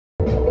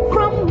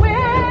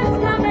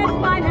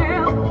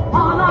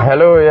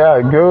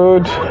Hello,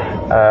 good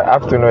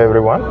afternoon,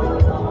 everyone.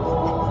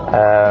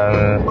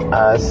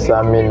 As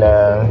I'm in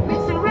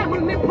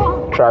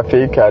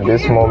traffic at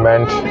this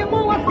moment,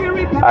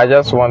 I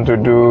just want to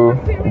do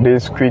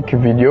this quick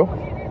video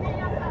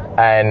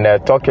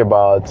and talk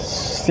about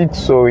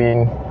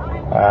sowing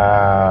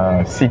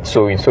a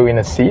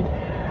seed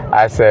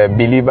as a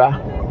believer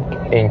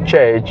in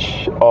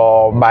church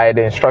or by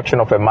the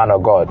instruction of a man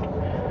of God.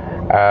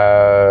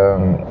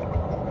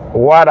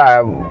 What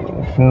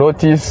I've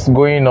noticed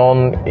going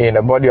on in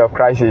the body of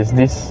Christ is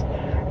this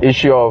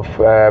issue of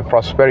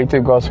prosperity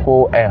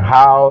gospel and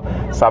how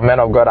some men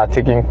of God are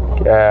taking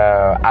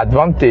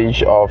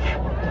advantage of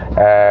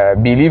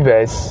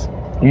believers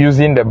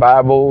using the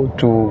Bible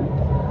to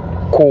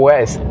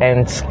coerce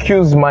and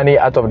squeeze money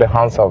out of the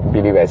hands of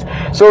believers.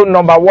 So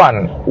number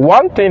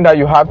one thing that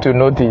you have to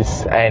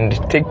notice and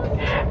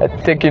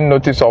taking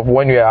notice of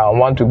when you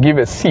want to give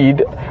a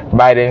seed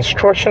by the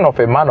instruction of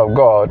a man of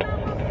God,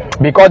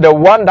 because the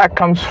one that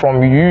comes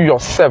from you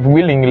yourself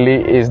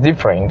willingly is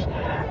different.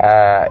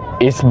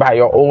 It's by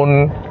your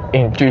own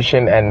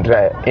intuition and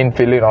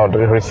infilling or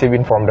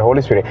receiving from the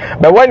Holy Spirit.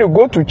 But when you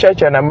go to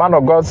church and a man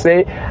of God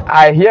say,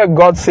 I hear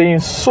God saying,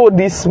 sow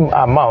this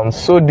amount,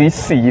 sow this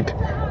seed,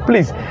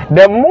 please,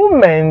 the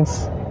moment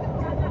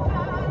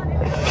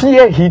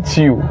fear hits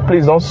you,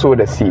 please don't sow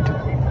the seed.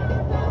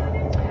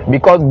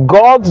 Because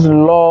God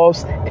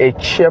loves a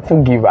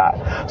cheerful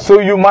giver. So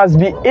you must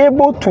be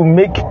able to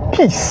make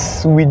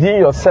peace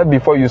within yourself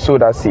before you sow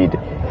that seed.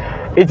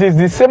 It is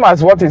the same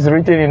as what is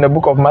written in the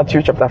book of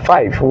Matthew chapter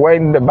 5,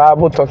 when the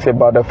Bible talks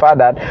about the fact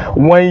that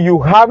when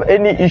you have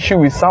any issue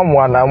with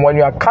someone and when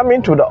you are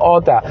coming to the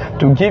altar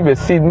to give a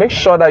seed, make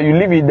sure that you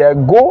leave it there.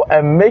 Go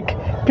and make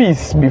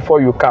peace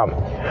before you come.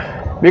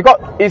 Because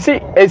you see,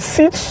 a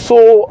seed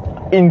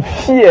sown in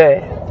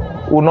fear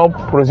will not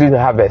produce a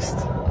harvest.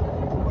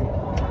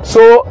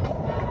 So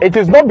it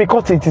is not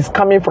because it is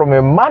coming from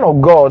a man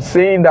of God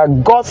saying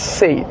that God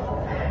said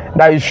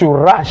that you should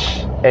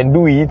rush and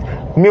do it.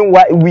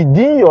 Meanwhile,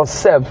 within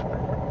yourself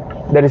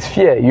there is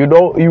fear. You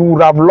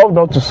would have loved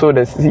not to sow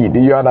the seed.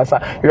 You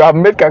understand? You have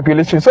made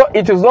calculations. So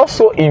it is not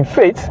so in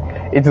faith.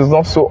 It is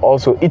not so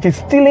also. It is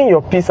stealing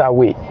your peace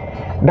away.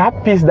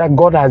 That peace that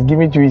God has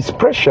given to you is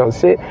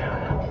precious. Say,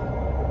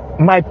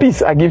 my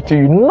peace I give to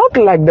you, not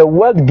like the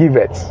world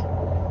giveth,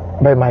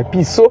 but my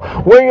peace. So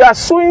when you are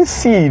sowing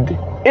seed,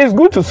 it's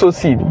good to sow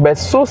seed, but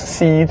sow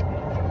seed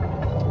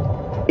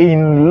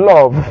in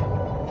love,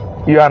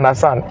 you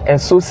understand, and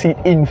sow seed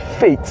in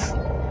faith.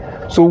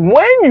 So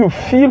when you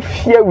feel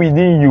fear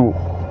within you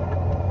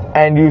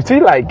and you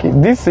feel like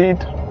this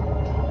seed,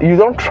 you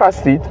don't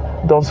trust it,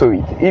 don't sow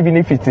it, even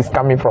if it is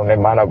coming from the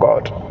man of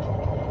God.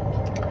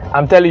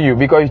 I'm telling you,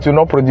 because it will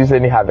not produce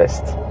any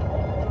harvest.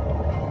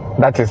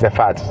 That is the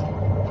fact.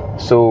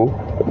 So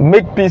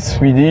make peace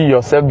within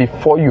yourself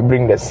before you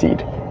bring the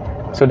seed,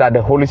 so that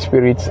the Holy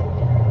Spirit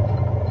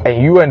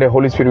and you and the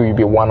Holy Spirit will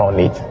be one on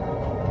it.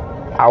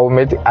 I will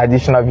make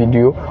additional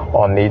video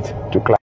on it to clarify.